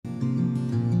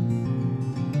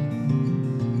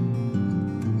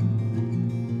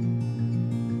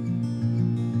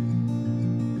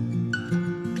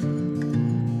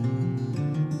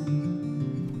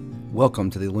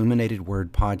Welcome to the Illuminated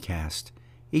Word Podcast.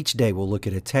 Each day we'll look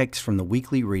at a text from the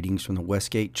weekly readings from the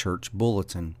Westgate Church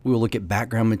Bulletin. We will look at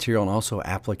background material and also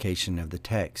application of the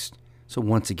text. So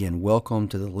once again, welcome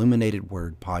to the Illuminated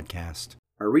Word Podcast.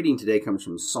 Our reading today comes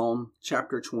from Psalm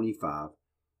chapter 25,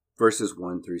 verses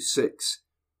 1 through 6.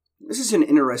 This is an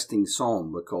interesting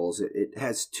psalm because it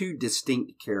has two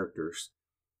distinct characters.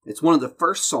 It's one of the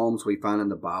first psalms we find in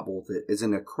the Bible that is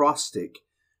an acrostic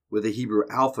with the Hebrew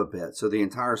alphabet. So the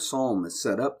entire psalm is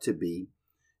set up to be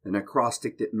an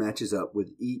acrostic that matches up with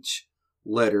each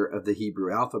letter of the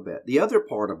Hebrew alphabet. The other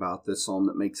part about this psalm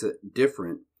that makes it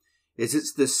different is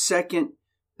it's the second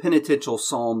penitential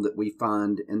psalm that we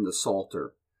find in the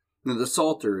Psalter. Now, the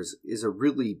Psalter is a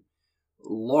really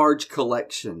large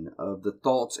collection of the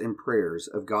thoughts and prayers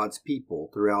of God's people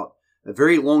throughout a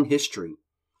very long history.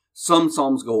 Some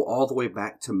psalms go all the way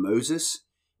back to Moses,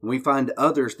 and we find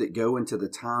others that go into the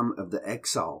time of the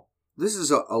exile. This is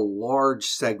a large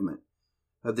segment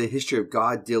of the history of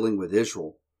God dealing with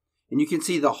Israel. And you can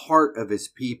see the heart of his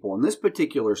people. In this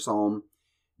particular psalm,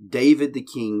 David the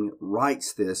king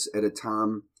writes this at a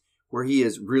time where he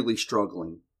is really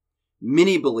struggling.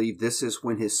 Many believe this is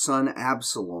when his son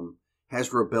Absalom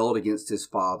has rebelled against his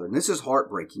father. And this is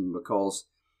heartbreaking because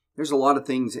there's a lot of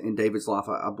things in David's life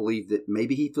I believe that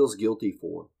maybe he feels guilty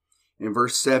for. In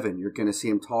verse 7, you're going to see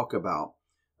him talk about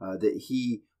that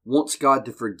he wants God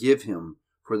to forgive him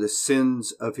for the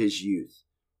sins of his youth.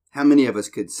 How many of us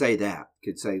could say that?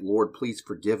 Could say, Lord, please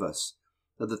forgive us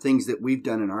of the things that we've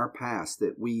done in our past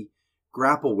that we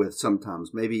grapple with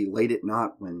sometimes, maybe late at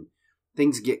night when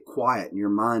things get quiet and your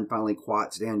mind finally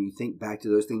quiets down. You think back to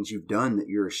those things you've done that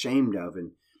you're ashamed of.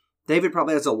 And David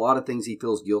probably has a lot of things he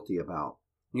feels guilty about.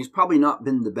 And he's probably not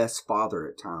been the best father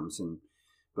at times. And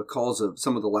because of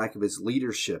some of the lack of his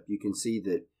leadership, you can see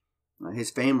that his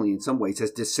family in some ways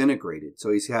has disintegrated. So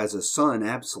he has a son,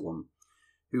 Absalom,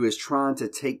 who is trying to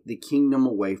take the kingdom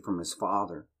away from his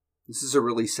father. This is a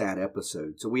really sad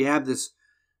episode. So we have this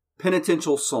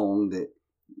penitential song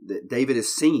that David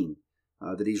is singing,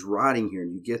 that he's writing here,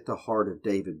 and you get the heart of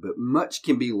David. But much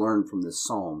can be learned from this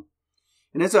psalm.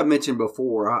 And as I mentioned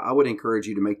before, I would encourage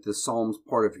you to make the psalms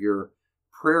part of your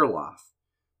prayer life,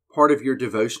 part of your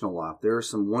devotional life. There are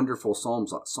some wonderful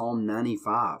psalms, like Psalm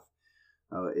 95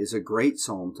 is a great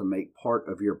psalm to make part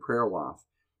of your prayer life.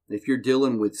 If you're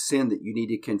dealing with sin that you need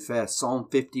to confess, Psalm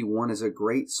 51 is a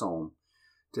great psalm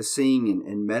to sing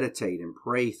and meditate and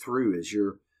pray through as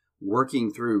you're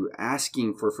working through,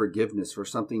 asking for forgiveness for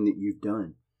something that you've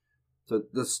done. So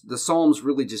the Psalms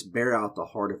really just bear out the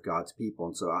heart of God's people.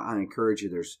 And so I encourage you,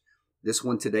 there's this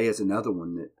one today is another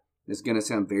one that is going to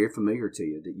sound very familiar to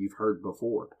you that you've heard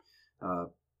before.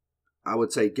 I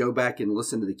would say go back and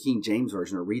listen to the King James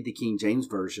Version or read the King James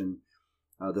Version.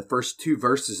 The first two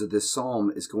verses of this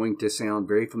psalm is going to sound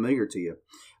very familiar to you.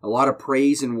 A lot of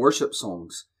praise and worship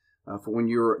songs for when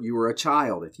you were a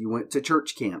child. If you went to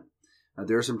church camp,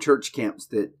 there are some church camps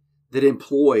that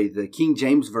employ the King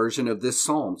James Version of this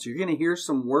psalm. So you're going to hear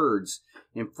some words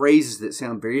and phrases that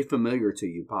sound very familiar to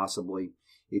you, possibly,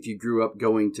 if you grew up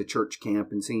going to church camp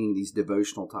and singing these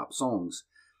devotional type songs.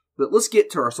 But let's get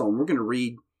to our psalm. We're going to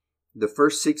read the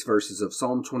first 6 verses of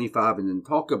Psalm 25 and then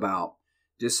talk about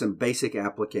just some basic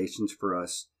applications for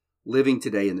us living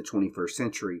today in the 21st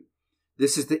century.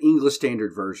 This is the English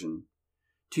Standard Version.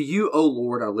 To you, O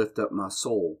Lord, I lift up my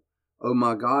soul. O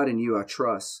my God, in you I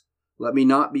trust. Let me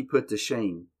not be put to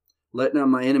shame. Let not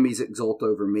my enemies exult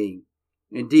over me.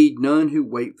 Indeed, none who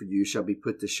wait for you shall be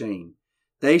put to shame.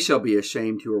 They shall be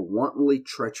ashamed who are wantonly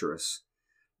treacherous.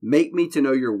 Make me to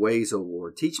know your ways, O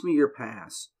Lord. Teach me your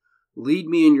paths. Lead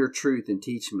me in your truth and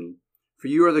teach me. For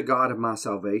you are the God of my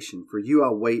salvation. For you I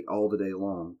wait all the day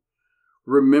long.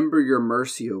 Remember your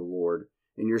mercy, O Lord,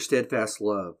 and your steadfast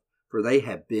love, for they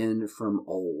have been from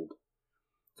old.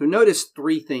 So notice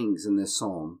 3 things in this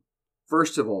psalm.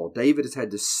 First of all, David has had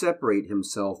to separate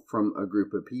himself from a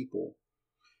group of people.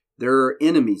 There are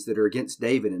enemies that are against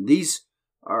David, and these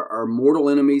are mortal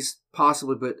enemies,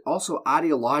 possibly, but also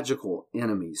ideological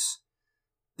enemies.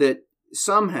 That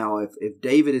somehow, if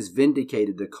David is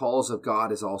vindicated, the cause of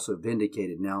God is also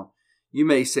vindicated. Now, you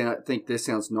may think this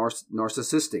sounds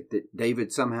narcissistic, that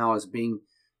David somehow is being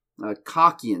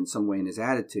cocky in some way in his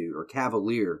attitude or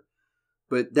cavalier.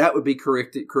 But that would be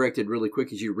corrected really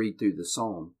quick as you read through the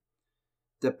psalm.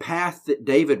 The path that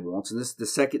David wants, and this is the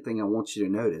second thing I want you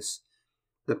to notice,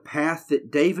 the path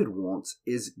that David wants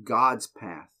is God's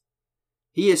path.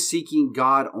 He is seeking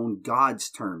God on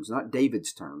God's terms, not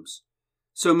David's terms.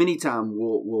 So many times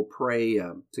we'll pray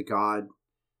to God,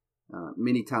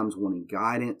 many times wanting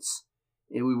guidance,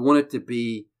 and we want it to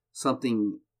be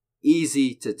something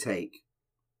easy to take.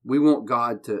 We want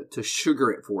God to sugar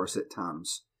it for us at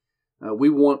times. We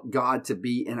want God to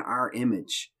be in our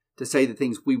image, to say the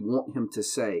things we want him to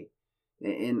say.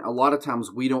 And a lot of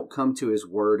times we don't come to his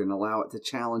word and allow it to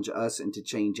challenge us and to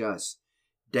change us.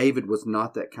 David was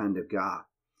not that kind of guy.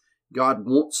 God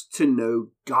wants to know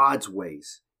God's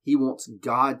ways. He wants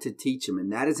God to teach him.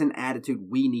 And that is an attitude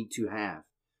we need to have.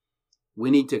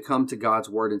 We need to come to God's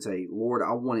word and say, Lord,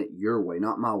 I want it your way,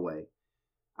 not my way.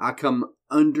 I come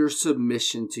under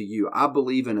submission to you. I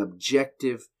believe in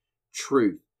objective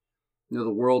truth. You know,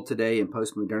 the world today in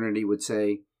postmodernity would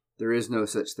say there is no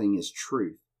such thing as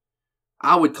truth.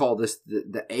 I would call this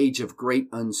the age of great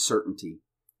uncertainty.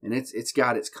 And it's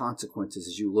got its consequences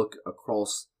as you look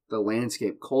across the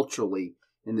landscape culturally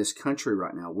in this country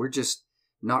right now. We're just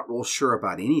not real sure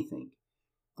about anything.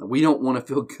 We don't want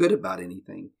to feel good about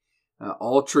anything.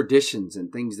 All traditions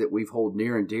and things that we've hold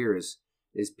near and dear as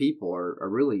people are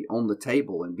really on the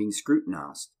table and being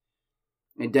scrutinized.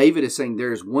 And David is saying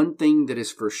there is one thing that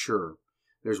is for sure.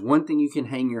 There's one thing you can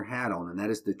hang your hat on, and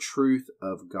that is the truth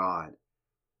of God.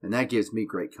 And that gives me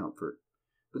great comfort.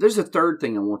 But there's a third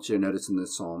thing I want you to notice in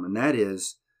this psalm, and that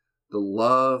is the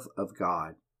love of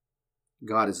God.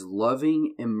 God is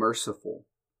loving and merciful.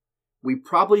 We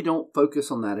probably don't focus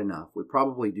on that enough. We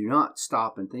probably do not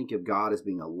stop and think of God as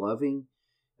being a loving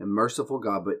and merciful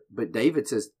God. But David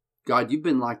says, God, you've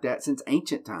been like that since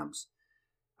ancient times.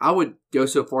 I would go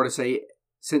so far to say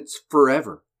since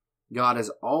forever. God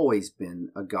has always been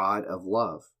a God of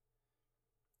love.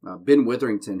 Ben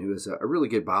Witherington, who is a really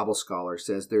good Bible scholar,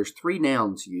 says there's 3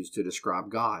 nouns used to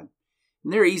describe God.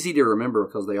 And they're easy to remember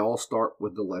because they all start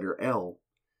with the letter L.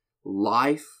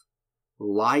 Life,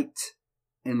 light,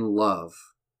 and love.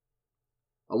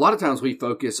 A lot of times we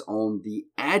focus on the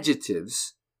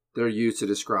adjectives that are used to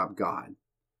describe God.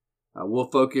 We'll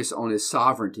focus on his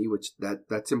sovereignty, which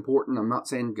that's important. I'm not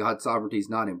saying God's sovereignty is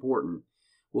not important.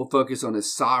 We'll focus on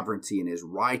his sovereignty and his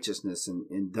righteousness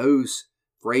and those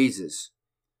phrases.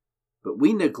 But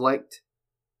we neglect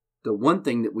the one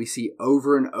thing that we see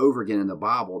over and over again in the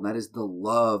Bible, and that is the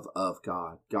love of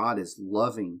God. God is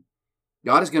loving.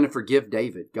 God is going to forgive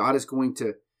David. God is going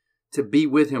to be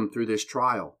with him through this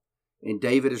trial. And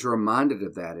David is reminded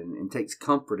of that and takes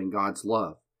comfort in God's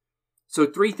love. So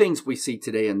 3 things we see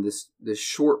today in this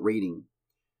short reading.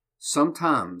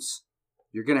 Sometimes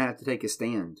you're going to have to take a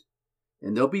stand.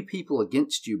 And there'll be people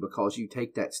against you because you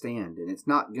take that stand. And it's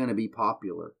not going to be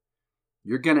popular.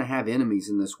 You're going to have enemies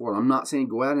in this world. I'm not saying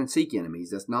go out and seek enemies.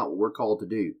 That's not what we're called to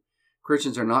do.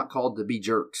 Christians are not called to be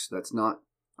jerks. That's not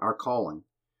our calling.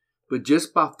 But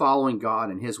just by following God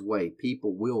and his way,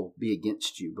 people will be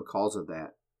against you because of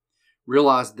that.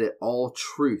 Realize that all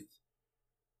truth,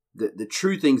 the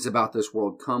true things about this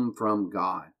world come from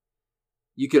God.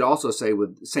 You could also say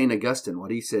with St. Augustine,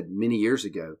 what he said many years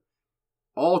ago,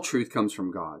 all truth comes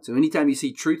from God. So anytime you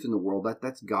see truth in the world,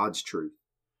 that's God's truth.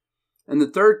 And the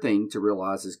third thing to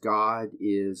realize is God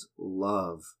is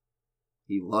love.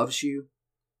 He loves you.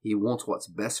 He wants what's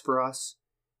best for us.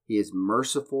 He is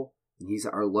merciful, and he's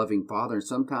our loving Father. And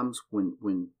sometimes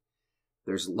when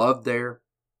there's love there,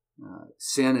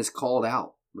 sin is called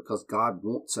out because God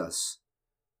wants us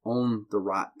on the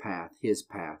right path, his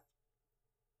path.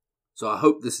 So I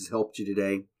hope this has helped you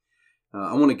today.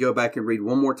 I want to go back and read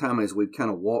one more time as we've kind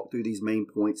of walked through these main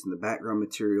points in the background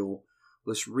material.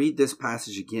 Let's read this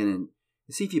passage again and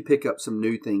see if you pick up some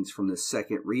new things from this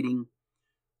second reading.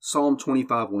 Psalm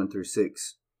 25, 1-6.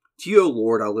 To you, O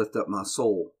Lord, I lift up my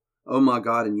soul. O my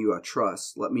God, in you I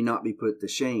trust. Let me not be put to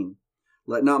shame.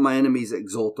 Let not my enemies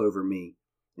exult over me.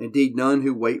 Indeed, none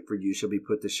who wait for you shall be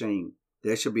put to shame.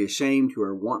 They shall be ashamed who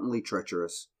are wantonly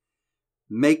treacherous.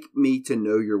 Make me to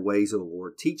know your ways, O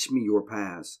Lord. Teach me your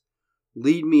paths.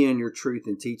 Lead me in your truth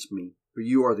and teach me, for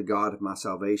you are the God of my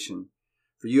salvation.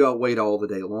 For you I wait all the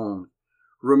day long.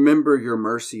 Remember your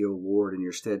mercy, O Lord, and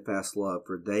your steadfast love,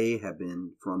 for they have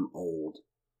been from old.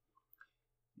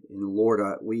 And Lord,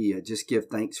 we just give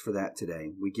thanks for that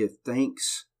today. We give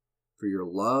thanks for your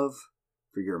love,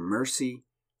 for your mercy,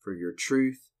 for your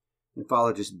truth. And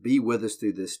Father, just be with us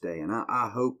through this day. And I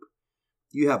hope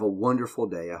you have a wonderful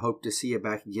day. I hope to see you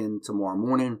back again tomorrow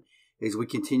morning as we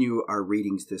continue our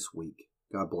readings this week.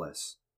 God bless.